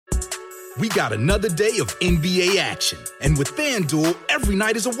We got another day of NBA action. And with FanDuel, every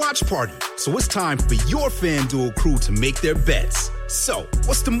night is a watch party. So it's time for your FanDuel crew to make their bets. So,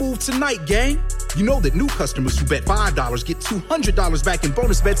 what's the move tonight, gang? You know that new customers who bet $5 get $200 back in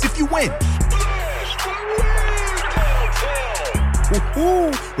bonus bets if you win.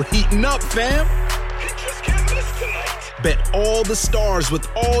 Woo-hoo, we're heating up, fam. Bet all the stars with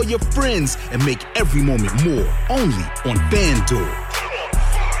all your friends and make every moment more only on FanDuel.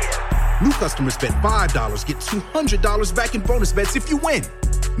 New customers bet $5, get $200 back in bonus bets if you win.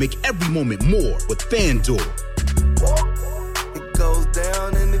 Make every moment more with FanDuel. It goes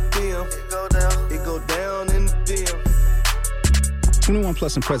down in the DM. It go down in the DM. 21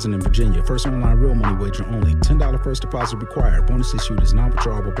 plus and present in Virginia. First online real money wager only. $10 first deposit required. Bonus issued is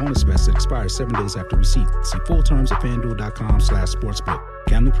non-withdrawable bonus bets that expires 7 days after receipt. See full terms at FanDuel.com/sportsbook.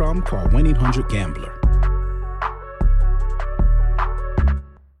 Gambling problem? Call 1-800-GAMBLER.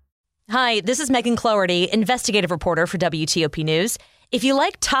 Hi, this is Megan Cloherty, investigative reporter for WTOP News. If you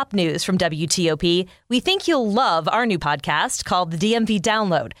like top news from WTOP, we think you'll love our new podcast called The DMV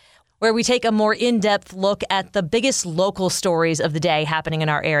Download, where we take a more in-depth look at the biggest local stories of the day happening in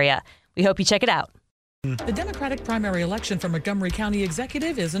our area. We hope you check it out. The Democratic primary election for Montgomery County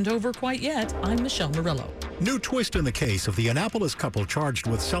Executive isn't over quite yet. I'm Michelle Murillo. New twist in the case of the Annapolis couple charged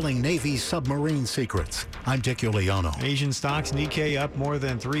with selling Navy submarine secrets. I'm Dick Iuliano. Asian stocks Nikkei up more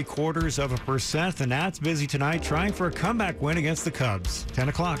than 0.75%. The Nats busy tonight trying for a comeback win against the Cubs. 10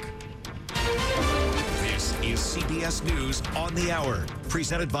 o'clock. This is CBS News on the Hour,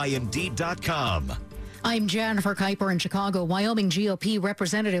 presented by Indeed.com. I'm Jennifer Kuiper in Chicago. Wyoming GOP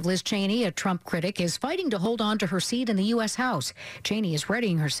Representative Liz Cheney, a Trump critic, is fighting to hold on to her seat in the U.S. House. Cheney is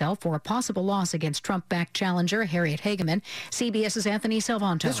readying herself for a possible loss against Trump-backed challenger Harriet Hageman. CBS's Anthony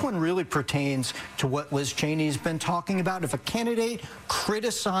Salvanto. This one really pertains to what Liz Cheney's been talking about. If a candidate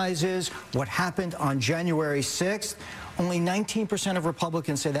criticizes what happened on January 6th, only 19% of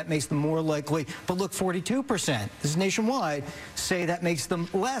Republicans say that makes them more likely, but look, 42%, this is nationwide, say that makes them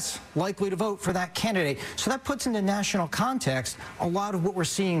less likely to vote for that candidate. So that puts into national context a lot of what we're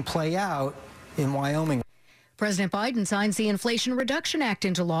seeing play out in Wyoming. President Biden signs the Inflation Reduction Act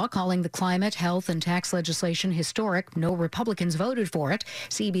into law, calling the climate, health, and tax legislation historic. No Republicans voted for it.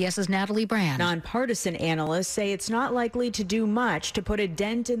 CBS's Natalie Brand. Nonpartisan analysts say it's not likely to do much to put a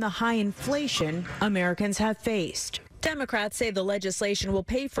dent in the high inflation Americans have faced. Democrats say the legislation will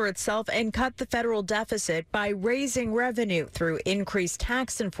pay for itself and cut the federal deficit by raising revenue through increased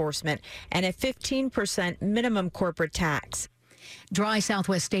tax enforcement and a 15% minimum corporate tax. Dry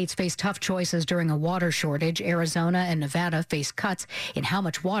Southwest states face tough choices during a water shortage. Arizona and Nevada face cuts in how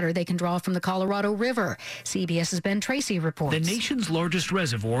much water they can draw from the Colorado River. CBS's Ben Tracy reports. The nation's largest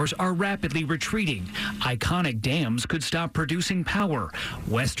reservoirs are rapidly retreating. Iconic dams could stop producing power.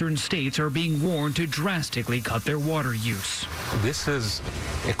 Western states are being warned to drastically cut their water use. This is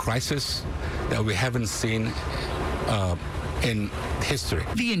a crisis that we haven't seen in history.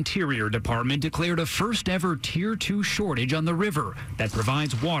 The Interior Department declared a first ever Tier 2 shortage on the river that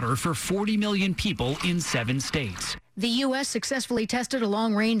provides water for 40 million people in 7 states. The U.S. successfully tested a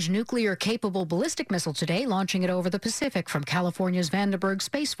long-range nuclear-capable ballistic missile today, launching it over the Pacific from California's Vandenberg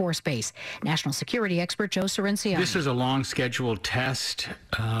Space Force Base. National security expert Joe Cirenciano. This is a long-scheduled test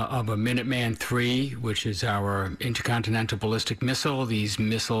of a Minuteman III, which is our intercontinental ballistic missile. These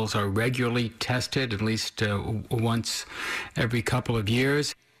missiles are regularly tested at least once every couple of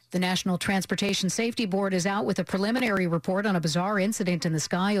years. The National Transportation Safety Board is out with a preliminary report on a bizarre incident in the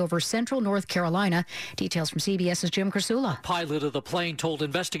sky over central North Carolina. Details from CBS's Jim Krasula. Pilot of the plane told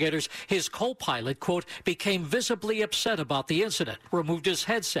investigators his co-pilot, quote, became visibly upset about the incident, removed his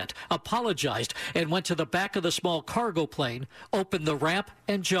headset, apologized, and went to the back of the small cargo plane, opened the ramp,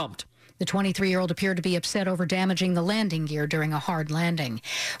 and jumped. The 23-year-old appeared to be upset over damaging the landing gear during a hard landing.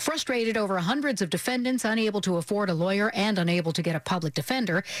 Frustrated over hundreds of defendants unable to afford a lawyer and unable to get a public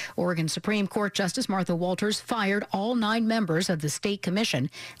defender, Oregon Supreme Court Justice Martha Walters fired all 9 members of the state commission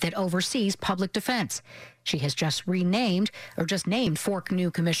that oversees public defense. She has just named 4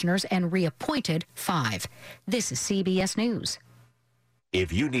 new commissioners and reappointed 5. This is CBS News.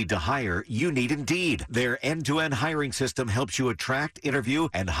 If you need to hire, you need Indeed. Their end-to-end hiring system helps you attract, interview,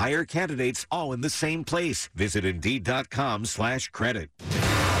 and hire candidates all in the same place. Visit Indeed.com/credit.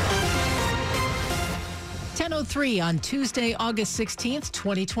 10:03 on Tuesday, August 16th,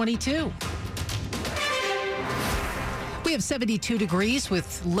 2022. We have 72 degrees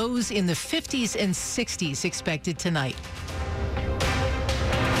with lows in the 50s and 60s expected tonight.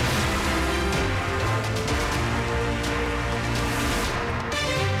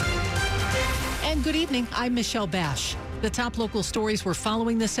 Good evening. I'm Michelle Bash. The top local stories we're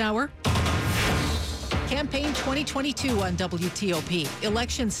following this hour. Campaign 2022 on WTOP.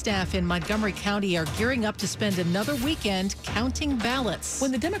 Election staff in Montgomery County are gearing up to spend another weekend counting ballots.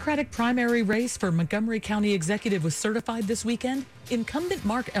 When the Democratic primary race for Montgomery County Executive was certified this weekend, incumbent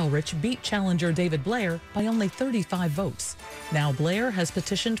Mark Elrich beat challenger David Blair by only 35 votes. Now Blair has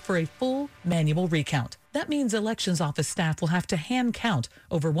petitioned for a full manual recount. That means elections office staff will have to hand count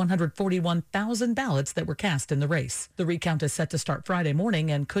over 141,000 ballots that were cast in the race. The recount is set to start Friday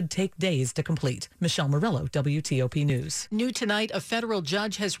morning and could take days to complete. Michelle Murillo, WTOP News. New tonight, a federal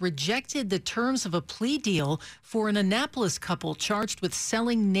judge has rejected the terms of a plea deal for an Annapolis couple charged with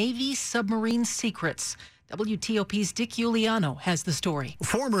selling Navy submarine secrets. WTOP's Dick Iuliano has the story.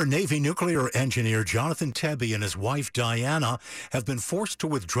 Former Navy nuclear engineer Jonathan Tebbe and his wife Diana have been forced to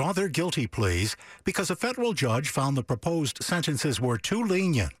withdraw their guilty pleas because a federal judge found the proposed sentences were too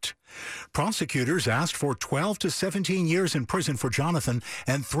lenient. Prosecutors asked for 12 to 17 years in prison for Jonathan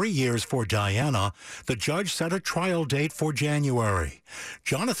and 3 years for Diana. The judge set a trial date for January.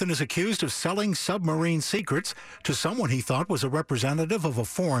 Jonathan is accused of selling submarine secrets to someone he thought was a representative of a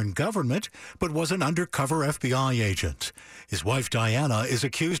foreign government, but was an undercover FBI agent. His wife Diana is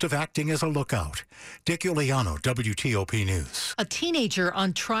accused of acting as a lookout. Dick Iuliano, WTOP News. A teenager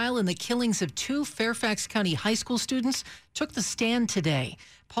on trial in the killings of 2 Fairfax County high school students took the stand today.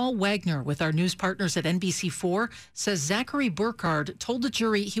 Paul Wagner, with our news partners at NBC4, says Zachary Burkhardt told the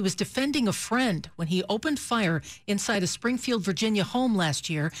jury he was defending a friend when he opened fire inside a Springfield, Virginia home last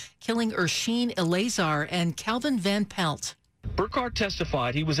year, killing Ersheen Eleazar and Calvin Van Pelt. Burkhardt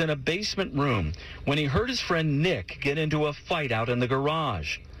testified he was in a basement room when he heard his friend Nick get into a fight out in the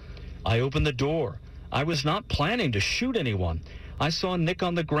garage. I opened the door. I was not planning to shoot anyone. I saw Nick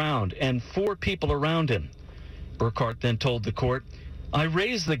on the ground and 4 people around him. Burkhardt then told the court, I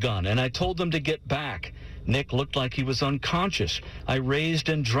raised the gun and I told them to get back. Nick looked like he was unconscious. I raised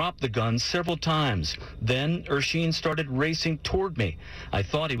and dropped the gun several times. Then Ersheen started racing toward me. I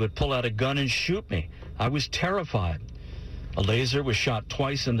thought he would pull out a gun and shoot me. I was terrified. Eleazar was shot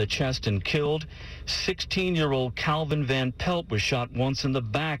twice in the chest and killed. 16-year-old Calvin Van Pelt was shot once in the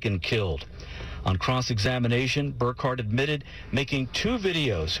back and killed. On cross-examination, Burkhardt admitted making 2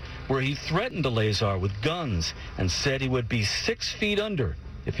 videos where he threatened Eleazar with guns and said he would be 6 feet under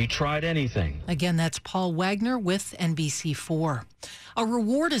if he tried anything. Again, that's Paul Wagner with NBC4. A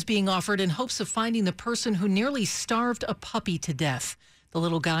reward is being offered in hopes of finding the person who nearly starved a puppy to death. The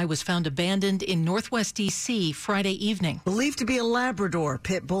little guy was found abandoned in Northwest D.C. Friday evening. Believed to be a Labrador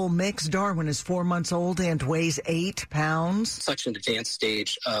pit bull mix, Darwin is 4 months old and weighs 8 pounds. Such an advanced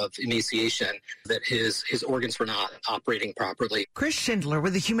stage of emaciation that his organs were not operating properly. Chris Schindler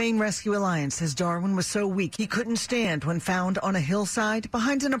with the Humane Rescue Alliance says Darwin was so weak he couldn't stand when found on a hillside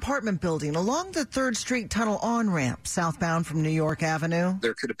behind an apartment building along the 3rd Street Tunnel on-ramp southbound from New York Avenue.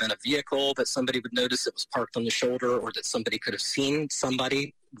 There could have been a vehicle that somebody would notice that was parked on the shoulder, or that somebody could have seen somebody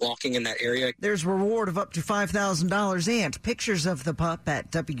walking in that area. There's a reward of up to $5,000 and pictures of the pup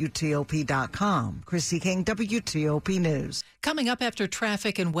at WTOP.com. Chrissy King, WTOP News. Coming up after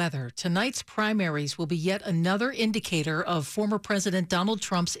traffic and weather, tonight's primaries will be yet another indicator of former President Donald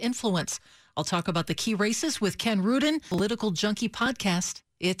Trump's influence. I'll talk about the key races with Ken Rudin, Political Junkie Podcast.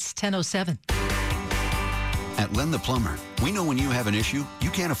 It's 10:07. At Len the Plumber, we know when you have an issue,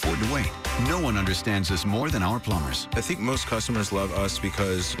 you can't afford to wait. No one understands this more than our plumbers. I think most customers love us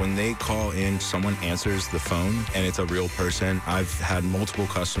because when they call in, someone answers the phone and it's a real person. I've had multiple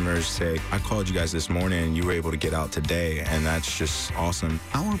customers say, I called you guys this morning and you were able to get out today, and that's just awesome.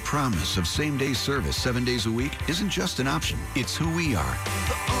 Our promise of same-day service 7 days a week isn't just an option. It's who we are.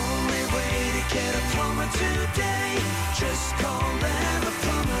 The only way to get a plumber today, just call Len the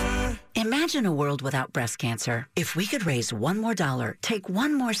Plumber. Imagine a world without breast cancer. If we could raise $1 more, take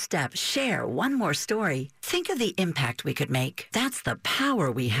one more step, share one more story, think of the impact we could make. That's the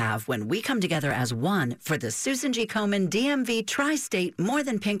power we have when we come together as one for the Susan G. Komen DMV Tri-State More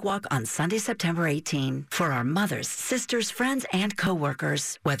Than Pink Walk on Sunday, September 18. For our mothers, sisters, friends, and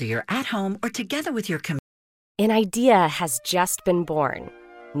coworkers, whether you're at home or together with your community. An idea has just been born.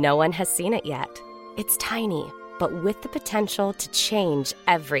 No one has seen it yet. It's tiny, but with the potential to change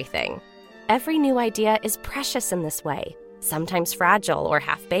everything. Every new idea is precious in this way, sometimes fragile or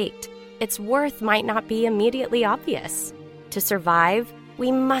half-baked. Its worth might not be immediately obvious. To survive,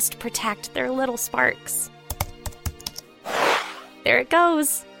 we must protect their little sparks. There it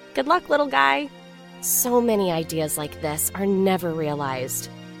goes. Good luck, little guy. So many ideas like this are never realized.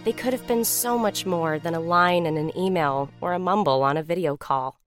 They could have been so much more than a line in an email or a mumble on a video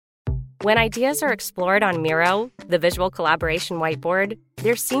call. When ideas are explored on Miro, the visual collaboration whiteboard,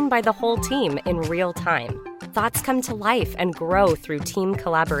 they're seen by the whole team in real time. Thoughts come to life and grow through team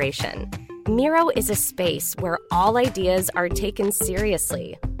collaboration. Miro is a space where all ideas are taken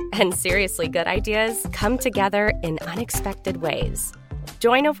seriously, and seriously good ideas come together in unexpected ways.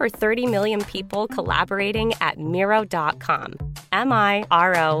 Join over 30 million people collaborating at Miro.com.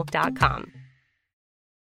 MIRO.com.